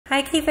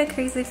Hi, Keep It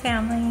Crazy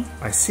family.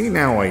 I see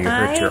now why you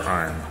hurt your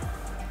arm.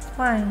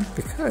 Why?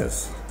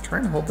 Because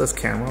trying to hold this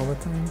camera all the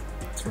time,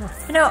 it's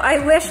rough. No,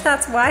 I wish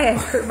that's why I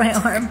hurt my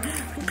arm.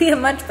 It would be a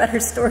much better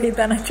story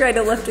than I tried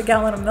to lift a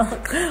gallon of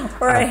milk.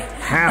 Or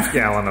half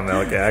gallon of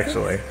milk,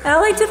 actually.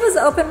 All I did was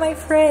open my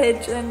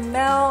fridge, and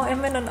now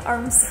I'm in an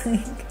arm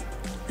sling.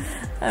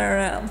 I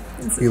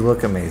don't know. You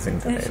look amazing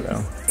today,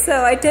 though.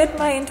 So I did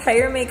my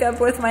entire makeup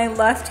with my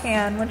left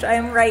hand, which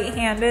I'm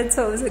right-handed,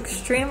 so it was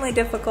extremely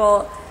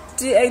difficult.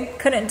 I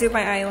couldn't do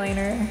my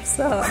eyeliner,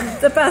 so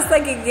the best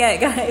I could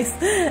get, guys.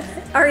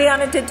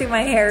 Ariana did do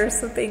my hair,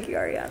 so thank you,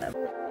 Ariana.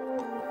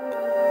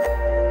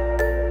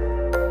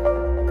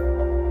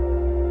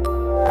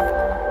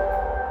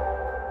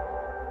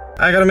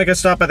 I gotta make a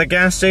stop at the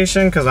gas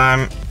station because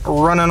I'm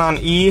running on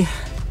E,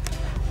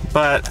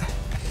 but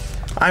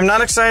I'm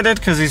not excited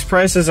because these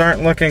prices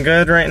aren't looking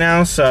good right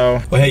now, so.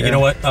 Well, hey, you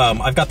know what?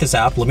 I've got this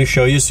app. Let me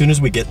show you. As soon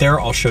as we get there,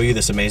 I'll show you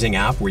this amazing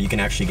app where you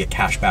can actually get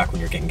cash back when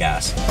you're getting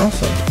gas.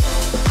 Awesome.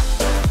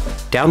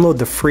 Download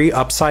the free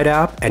Upside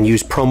app and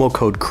use promo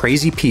code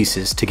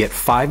CrazyPieces to get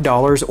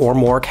 $5 or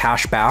more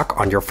cash back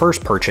on your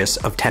first purchase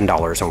of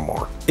 $10 or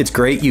more. It's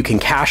great. You can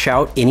cash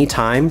out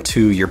anytime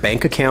to your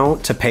bank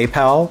account, to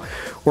PayPal,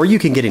 or you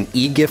can get an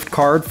e-gift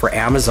card for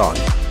Amazon.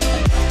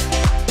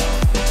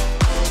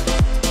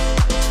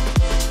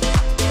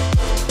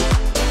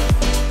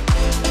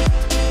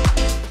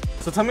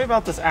 So tell me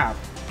about this app.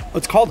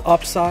 It's called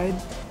Upside,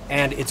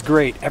 and it's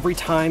great. Every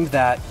time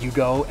that you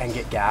go and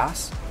get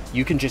gas,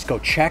 you can just go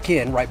check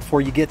in right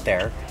before you get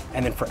there,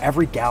 and then for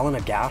every gallon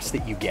of gas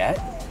that you get,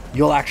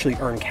 you'll actually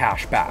earn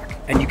cash back.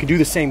 And you can do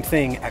the same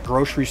thing at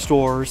grocery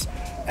stores,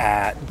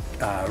 at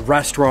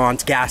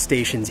restaurants, gas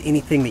stations,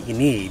 anything that you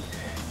need,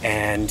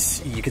 and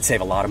you could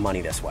save a lot of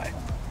money this way.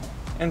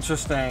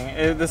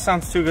 Interesting. This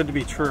sounds too good to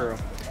be true.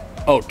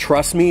 Oh,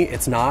 trust me,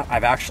 it's not.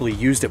 I've actually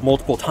used it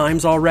multiple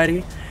times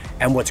already.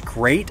 And what's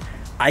great,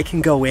 I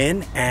can go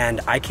in and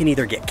I can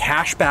either get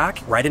cash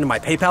back right into my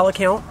PayPal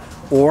account,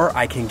 or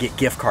I can get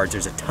gift cards.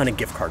 There's a ton of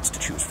gift cards to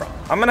choose from.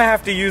 I'm gonna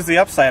have to use the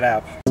Upside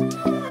app.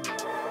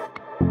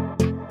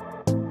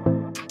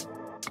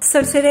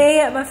 So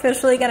today I'm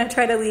officially gonna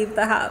try to leave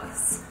the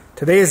house.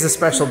 Today is a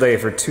special day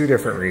for two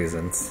different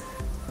reasons.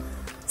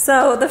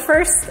 So the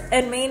first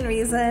and main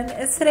reason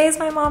is today's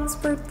my mom's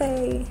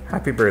birthday.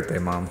 Happy birthday,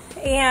 Mom.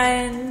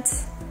 And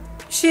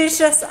she's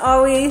just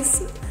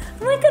always,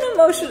 I'm like an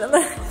emotional,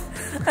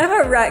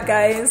 I'm a wreck,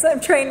 guys. I'm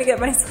trying to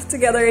get myself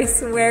together, I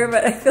swear,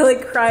 but I feel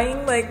like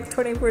crying like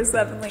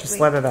 24/7 lately.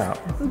 Just let it out.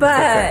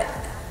 But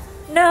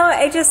no,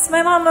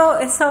 my mom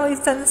has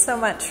always done so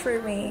much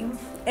for me.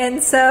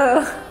 And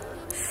so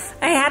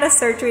I had a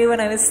surgery when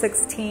I was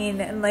 16,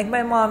 and like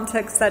my mom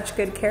took such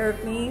good care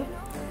of me.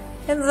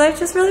 And so I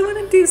just really want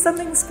to do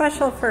something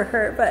special for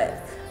her,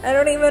 but I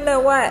don't even know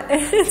what.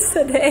 It's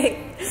today.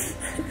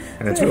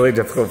 And it's really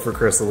difficult for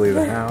Chris to leave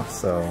the house,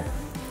 so.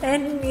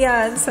 And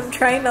yeah, so I'm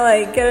trying to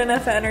like get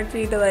enough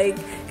energy to like,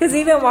 cause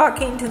even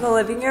walking to the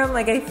living room,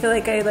 like I feel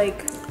like I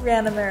like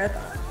ran a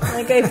marathon.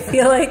 Like I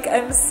feel like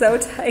I'm so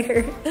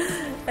tired.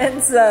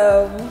 And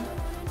so,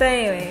 but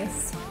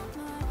anyways.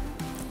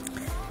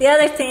 The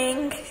other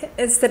thing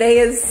is today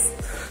is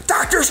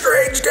Doctor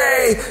Strange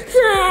Day!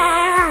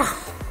 Yeah!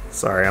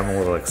 Sorry, I'm a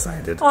little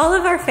excited. All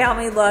of our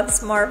family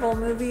loves Marvel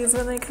movies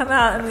when they come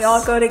out, and we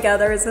all go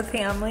together as a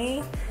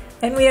family.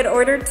 And we had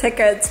ordered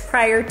tickets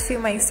prior to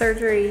my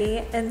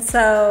surgery, and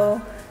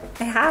so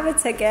I have a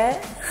ticket.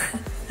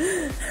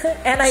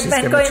 And I've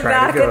been going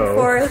back and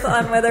forth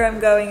on whether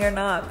I'm going or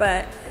not,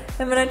 but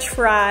I'm gonna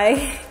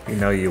try. You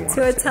know you want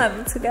to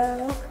attempt to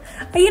go.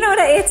 You know what?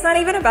 It's not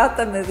even about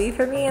the movie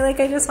for me. Like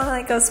I just want to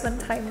like go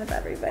spend time with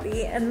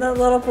everybody. And the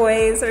little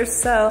boys are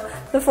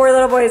the 4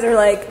 little boys are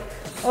like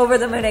over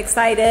the moon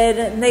excited,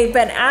 and they've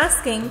been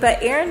asking.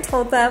 But Aaron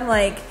told them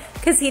like,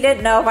 because he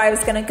didn't know if I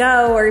was gonna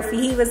go or if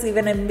he was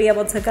even gonna be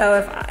able to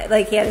go,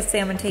 if he had to stay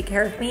home and take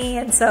care of me.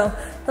 And so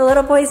the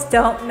little boys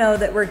don't know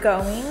that we're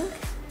going,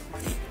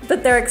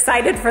 but they're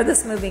excited for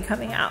this movie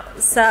coming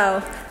out.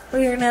 So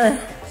we're gonna,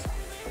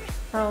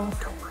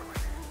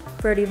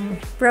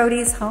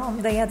 Brody's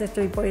home. The other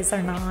 3 boys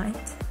are not,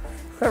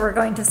 but we're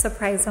going to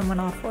surprise them when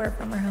all 4 of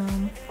them are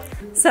home.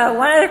 So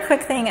one other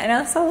quick thing, I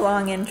know it's a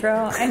long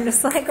intro, I'm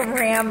just like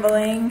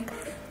rambling.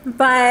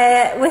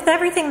 But with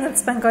everything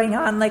that's been going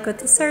on, like with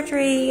the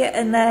surgery,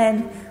 and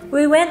then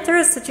we went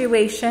through a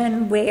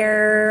situation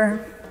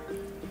where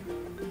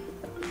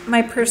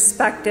my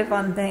perspective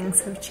on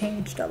things have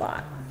changed a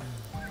lot.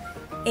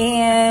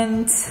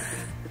 And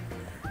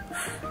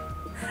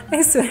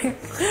I swear,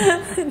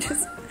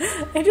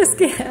 I just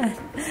can't.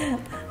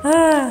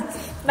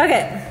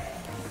 Okay.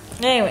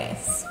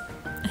 Anyways.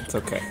 It's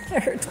okay. I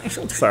hurt my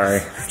shoulder.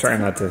 Sorry. Try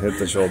not to hit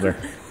the shoulder.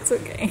 It's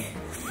okay.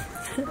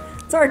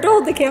 It's hard to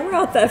hold the camera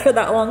out there for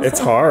that long.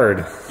 It's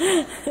hard.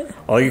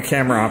 All you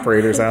camera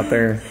operators out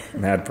there,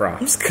 mad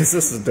props, because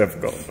this is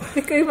difficult. I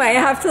think we might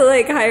have to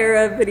like hire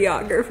a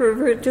videographer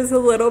for just a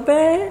little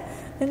bit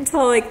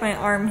until like my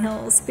arm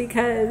heals,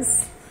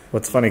 because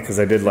What's funny, because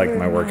I did like my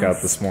Very workout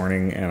nice. this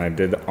morning, and I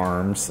did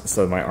arms,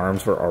 so my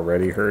arms were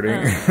already hurting.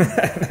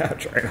 Now I'm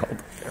trying to hold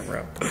the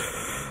camera up.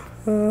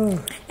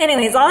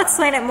 Anyways, I'll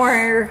explain it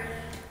more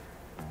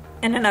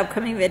in an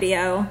upcoming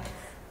video.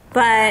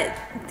 But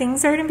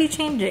things are going to be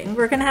changing.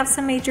 We're going to have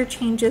some major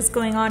changes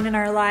going on in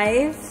our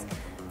lives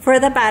for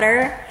the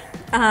better.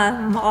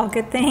 All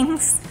good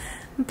things.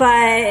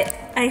 But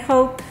I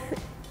hope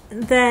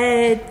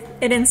that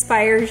it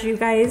inspires you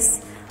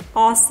guys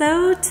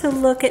also to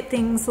look at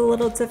things a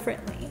little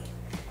differently.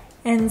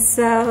 And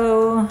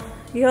so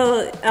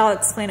I'll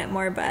explain it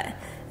more, but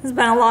it's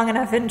been a long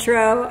enough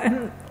intro.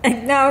 I'm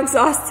now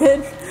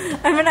exhausted.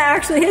 I'm gonna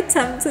actually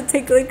attempt to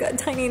take like a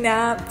tiny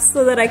nap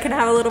so that I can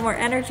have a little more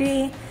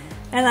energy.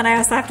 And then I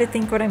also have to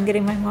think what I'm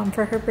getting my mom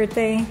for her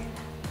birthday.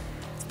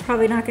 It's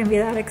probably not gonna be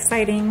that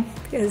exciting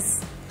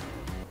because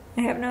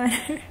I have no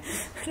energy.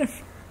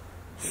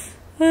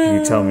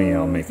 You tell me,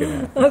 I'll make it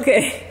happen.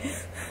 Okay.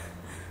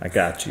 I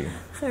got you.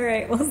 All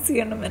right, we'll see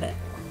you in a minute.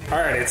 All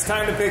right, it's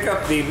time to pick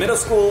up the middle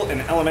school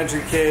and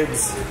elementary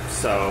kids.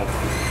 So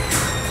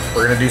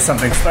we're gonna do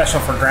something special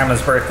for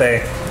Grandma's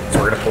birthday. So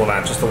we're gonna pull them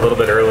out just a little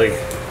bit early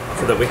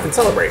so that we can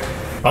celebrate.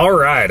 All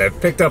right, I've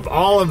picked up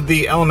all of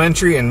the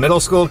elementary and middle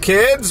school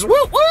kids.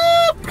 Whoop,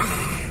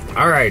 whoop!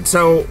 All right,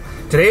 so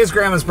today is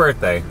Grandma's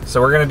birthday.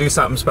 So we're gonna do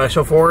something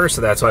special for her. So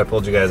that's why I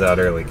pulled you guys out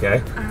early,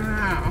 okay?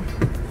 Oh.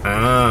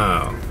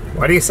 Oh,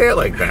 why do you say it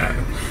like that?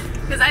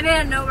 Because I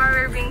didn't know we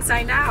were being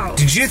signed out.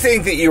 Did you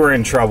think that you were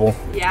in trouble?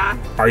 Yeah.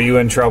 Are you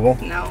in trouble?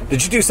 No.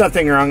 Did you do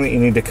something wrong that you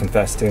need to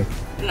confess to?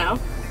 No.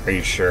 Are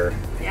you sure?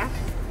 Yeah.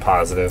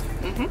 Positive?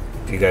 Mm-hmm.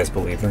 Do you guys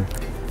believe her?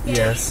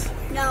 Yes.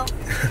 No.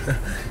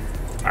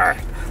 All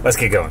right, let's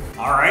get going.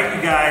 All right,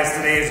 you guys,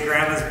 today is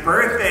Grandma's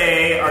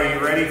birthday. Are you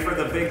ready for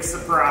the big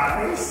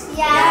surprise?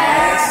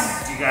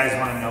 Yes. Do you guys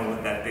want to know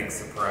what that big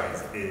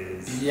surprise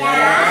is?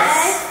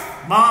 Yes.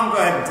 Mom, go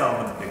ahead and tell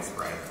them what the big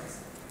surprise is.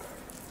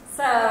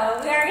 So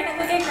we are gonna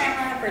go get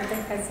Grandma a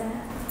birthday present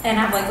and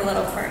have like a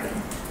little party.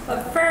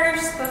 But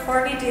first,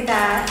 before we do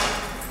that,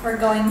 we're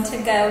going to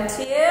go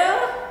to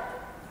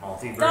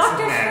Multiverse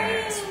Dr. of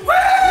Madness. Strange.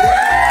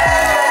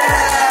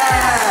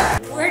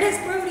 Where does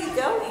Brody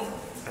going?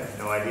 I have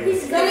no idea.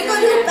 He's gonna go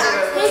do a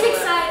backflip. He's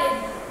excited.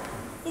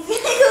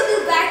 He's gonna go do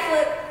a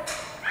backflip.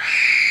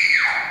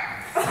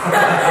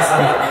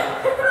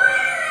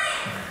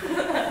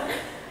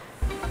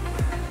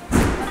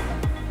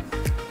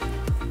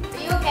 Are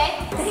you okay?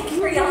 Thank you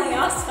for yelling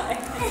outside.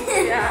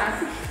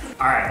 Yeah.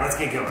 All right, let's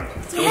get going.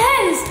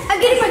 Yes. I'm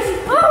getting my shoes.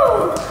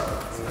 Oh,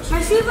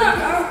 my shoes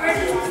are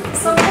ready.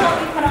 Someone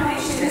help me put on my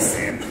shoes.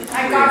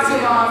 I got you,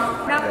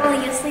 Mom. Not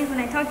falling asleep when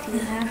I talk to you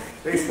now.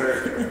 Face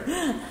first.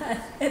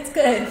 It's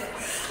good.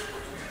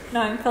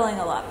 No, I'm feeling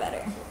a lot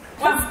better.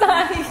 What's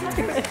that?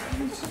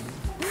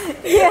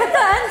 You have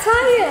to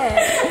untie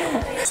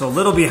it. So a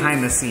little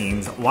behind the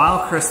scenes,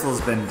 while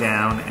Crystal's been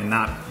down and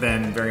not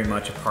been very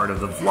much a part of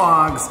the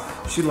vlogs,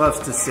 she loves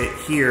to sit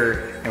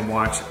here and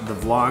watch the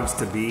vlogs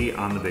to be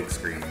on the big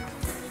screen.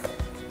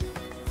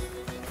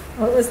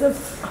 What was the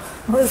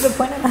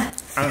point of that?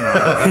 I don't know.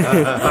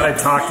 I thought I'd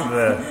talk to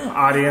the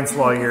audience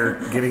while you're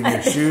getting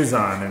your shoes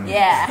on, and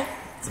Yeah.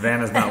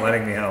 Savannah's not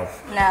letting me help.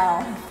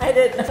 No. I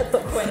didn't know the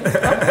point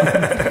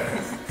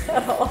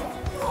at all.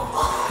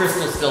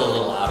 Crystal's still a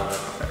little out of it.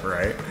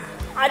 Right?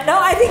 No,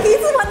 I think he's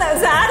the one that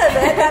was out of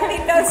it. That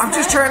made no sense. I'm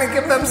just trying to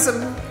give them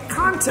some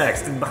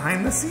context and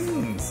behind the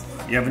scenes.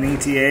 You have an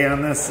ETA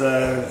on this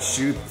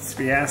shoot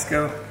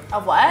fiasco? A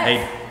what?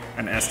 Hey,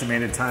 An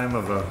estimated time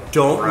of a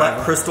Don't arrival?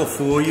 let Crystal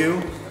fool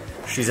you.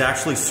 She's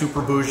actually super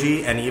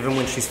bougie, and even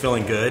when she's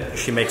feeling good,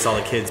 she makes all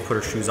the kids put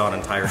her shoes on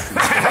and tie her shoes. Do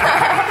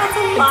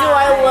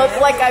I look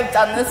like I've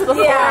done this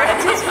before? Yeah.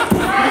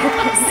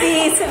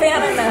 See,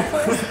 Savannah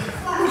knows.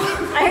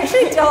 I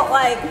actually don't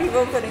like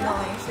people putting on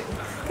my shoes.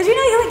 Because you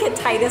know you like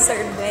get tight a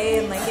certain way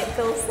and like it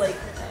feels like...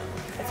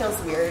 It feels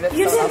weird. If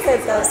You someone did else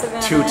good though,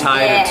 Savannah. Too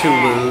tight Yeah. or too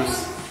loose.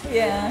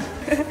 Yeah.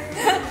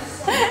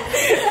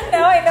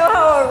 Now I know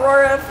how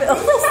Aurora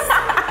feels.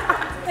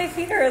 My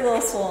feet are a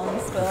little swollen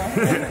still,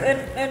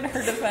 in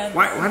her defense.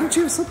 Why don't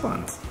you have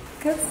slip-ons?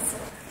 Because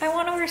I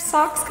want to wear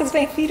socks because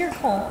my feet are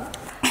cold.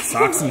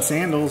 Socks and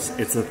sandals,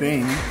 it's a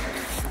thing.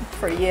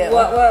 for you.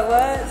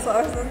 What?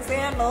 Socks and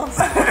sandals. Is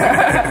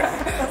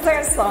there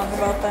a song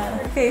about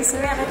that? Okay,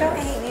 Savannah, don't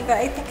hate me, but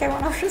I think I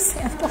want to wear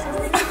sandals.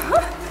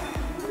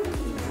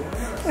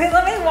 Wait,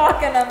 let me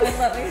walk in them and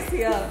let me see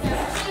them.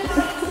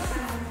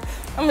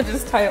 I'm gonna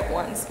just tie it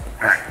once.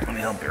 All right, let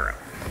me help you out.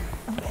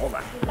 Hold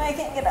on. No, I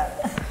can't get up.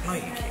 No,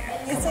 you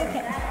can't. Yes, I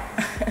can.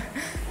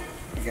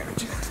 I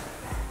got you.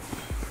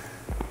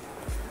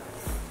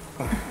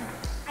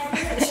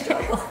 I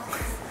struggle.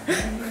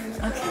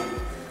 Okay.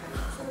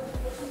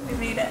 We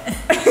made it.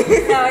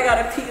 Now I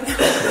gotta pee.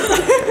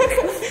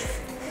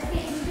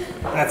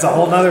 That's a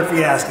whole nother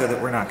fiasco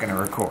that we're not going to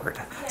record.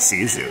 See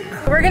you soon.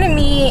 We're gonna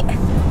meet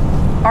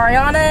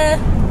Ariana,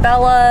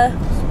 Bella,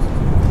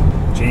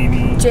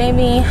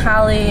 Jamie,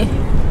 Hallie,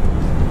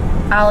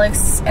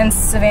 Alex, and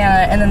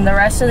Savannah, and then the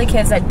rest of the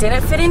kids that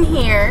didn't fit in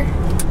here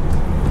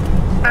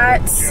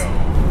at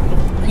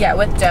Yeah,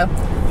 with Joe.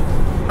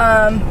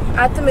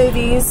 At the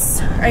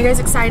movies. Are you guys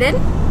excited?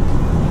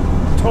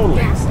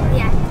 Totally excited.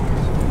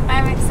 Yeah,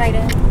 I'm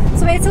excited.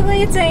 So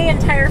basically it's an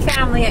entire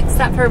family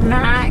except for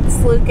Max,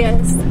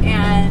 Lucas,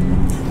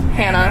 and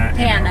Hannah.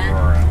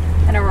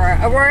 And Aurora.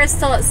 Aurora's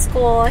still at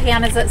school,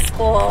 Hannah's at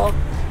school,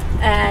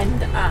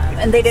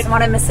 and they didn't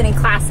want to miss any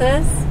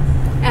classes.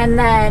 And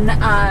then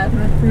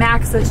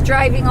Max is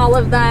driving all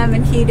of them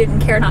and he didn't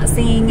care not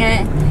seeing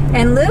it.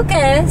 And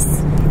Lucas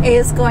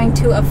is going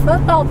to a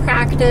football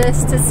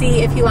practice to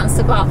see if he wants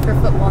to go out for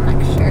football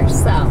next year.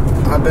 So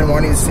I've been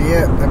wanting to see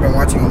it. I've been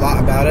watching a lot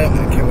about it and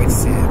I can't wait to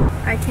see it.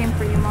 I came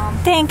for you, Mom.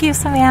 thank you,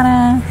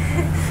 Savannah.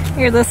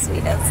 You're the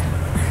sweetest.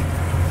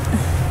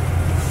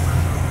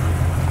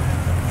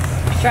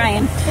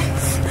 Trying.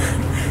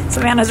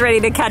 Savannah's ready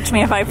to catch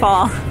me if I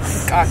fall.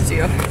 Got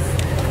you.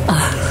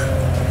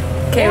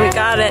 Okay, we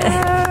got it.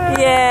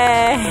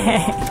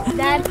 Yay!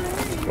 Dad,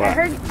 What?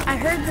 I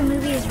heard the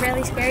movie is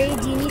really scary.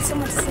 Do you need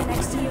someone to sit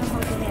next to you and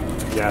hold you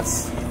in?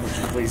 Yes. Would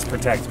you please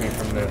protect me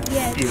from the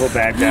Yes. evil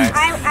bad guys?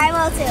 I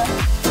will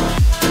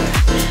too.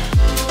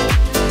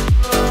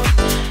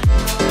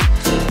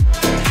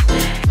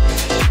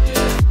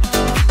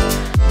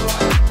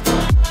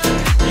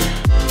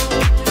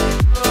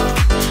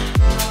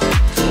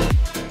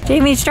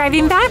 Jamie's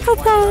driving back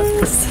with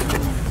us.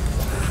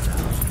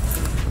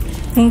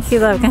 Thank you,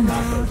 Logan. Do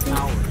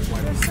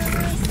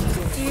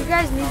you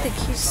guys need the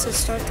keys to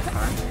start the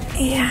car?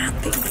 Yeah,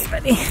 thanks,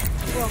 buddy.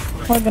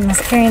 Logan was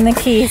carrying the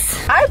keys.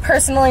 I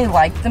personally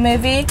liked the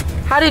movie.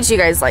 How did you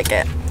guys like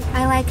it?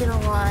 I like it a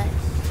lot.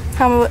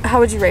 How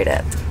would you rate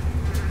it?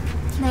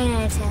 9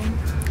 out of 10.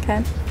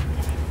 Okay.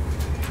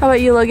 How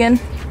about you, Logan?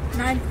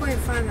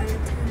 9.5 out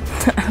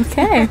of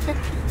 10. Okay.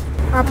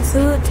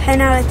 Absolute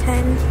 10 out of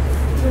 10.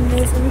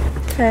 Amazing.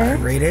 Okay. I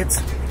rate it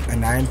a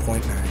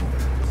 9.9.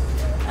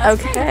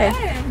 Okay.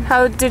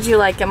 How did you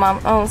like it,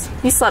 Mom? Oh,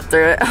 you slept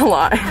through it a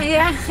lot.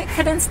 Yeah, I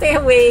couldn't stay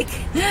awake.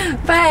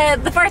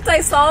 But the parts I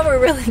saw were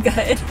really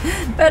good.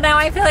 But now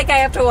I feel like I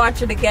have to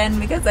watch it again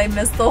because I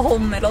missed the whole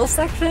middle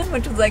section,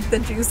 which is like the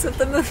juice of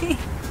the movie.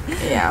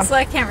 Yeah. So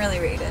I can't really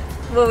rate it.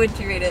 What would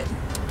you rate it?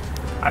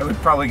 I would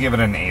probably give it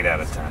an 8 out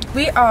of 10.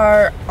 We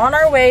are on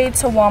our way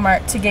to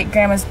Walmart to get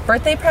Grandma's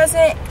birthday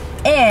present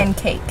and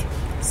cake.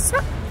 So.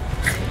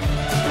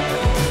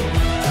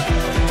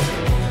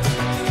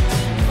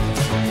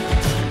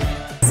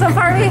 So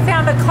far we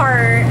found a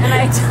cart, and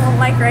I don't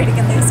like riding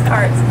in these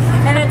carts.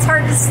 And it's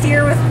hard to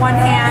steer with one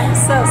hand,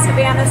 so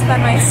Savannah's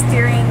been my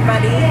steering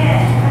buddy.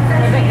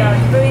 Where's it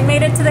going? But we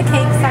made it to the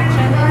cake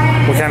section.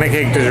 What kind of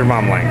cake does your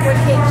mom like? What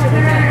cake should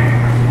we get?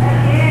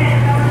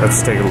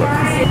 Let's take a look.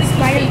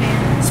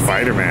 Spider-Man.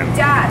 Spider-Man.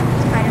 Dad,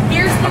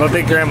 here's I don't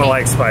think Grandma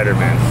likes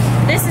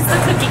Spider-Man. this is the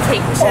cookie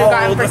cake we should have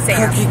gotten for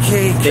Sam. Cookie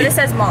cake. But it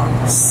says Mom.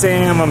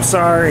 Sam, I'm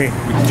sorry.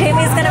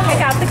 Jamie's gonna pick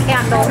out the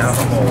candles.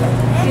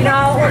 You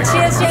know what she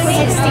is,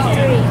 Jamie?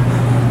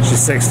 63.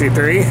 She's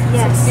 63?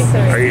 Yes.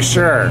 Are you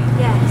sure?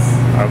 Yes.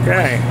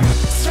 Okay.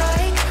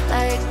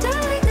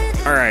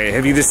 Alright,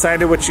 have you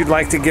decided what you'd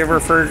like to give her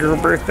for her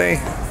birthday?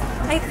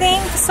 I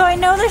think, so I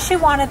know that she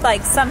wanted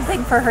like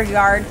something for her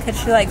yard because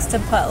she likes to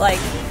put like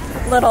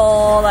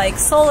little like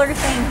solar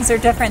things or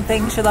different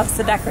things. She loves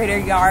to decorate her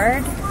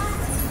yard.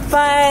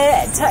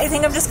 But I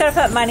think I'm just gonna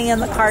put money in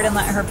the cart and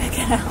let her pick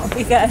it out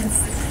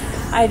because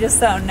I just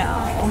don't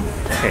know.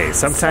 Hey,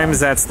 sometimes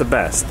that's the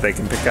best. They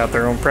can pick out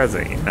their own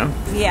present, you know?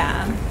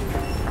 Yeah.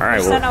 I Alright,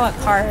 just don't well, know what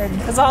card.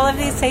 Because all of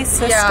these say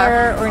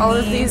sister or all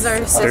niece. of these are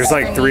sister, there's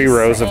like 3 niece,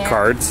 rows of aunt.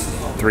 cards,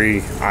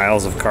 3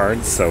 aisles of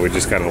cards, so we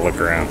just gotta look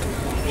around.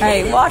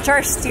 Alright, watch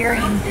our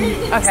steering.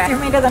 Okay. Steer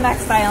me to the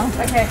next aisle.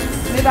 Okay,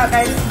 move out,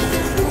 guys.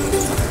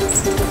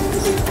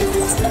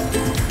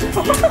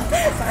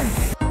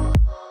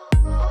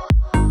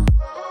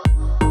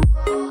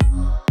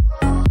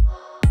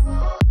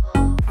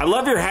 I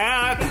love your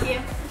hat!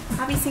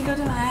 Happy Cinco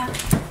de Mayo.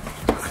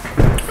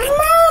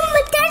 Mom,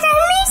 Dad,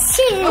 I miss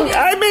you.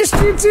 I missed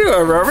you too,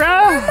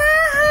 Aurora!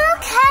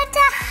 Look at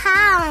the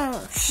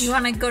house. You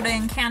want to go to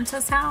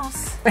Encanta's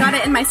house? Got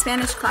it in my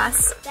Spanish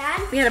class.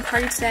 Dad, We had a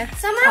party today.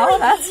 Oh,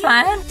 that's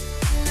fun.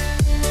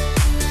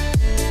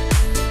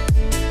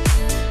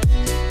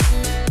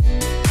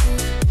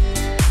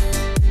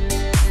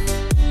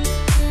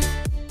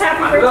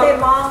 Happy birthday,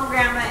 Mom,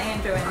 Grandma,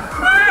 and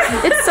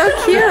Joanne. It's so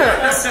cute.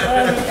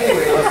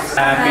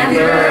 Happy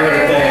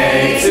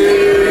birthday to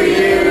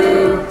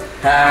you.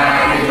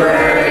 Happy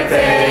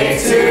birthday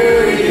to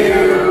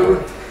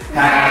you.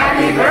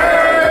 Happy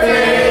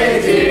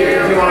birthday,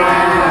 dear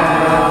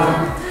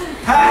Mom.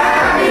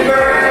 Happy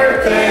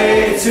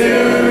birthday to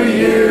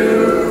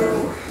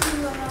you.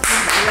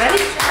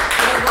 Ready?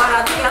 One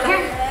out the other.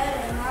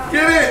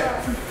 Get it.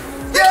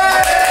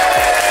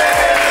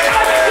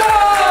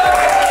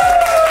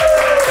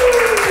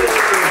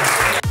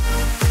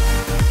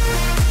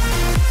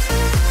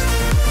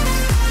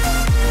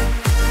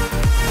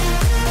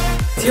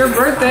 It's your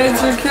birthday,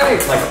 it's your cake.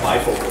 It's like a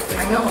bifocal thing.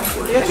 I know.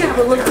 You have to have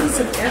a little piece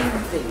of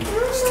everything.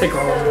 Just take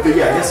all of it. But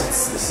yeah, I guess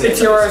it's the same.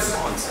 It's yours.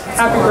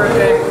 Happy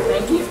birthday.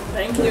 Thank you.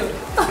 Thank you.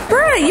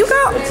 Bruh, you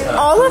got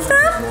all of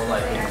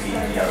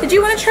them? Did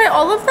you want to try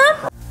all of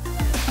them?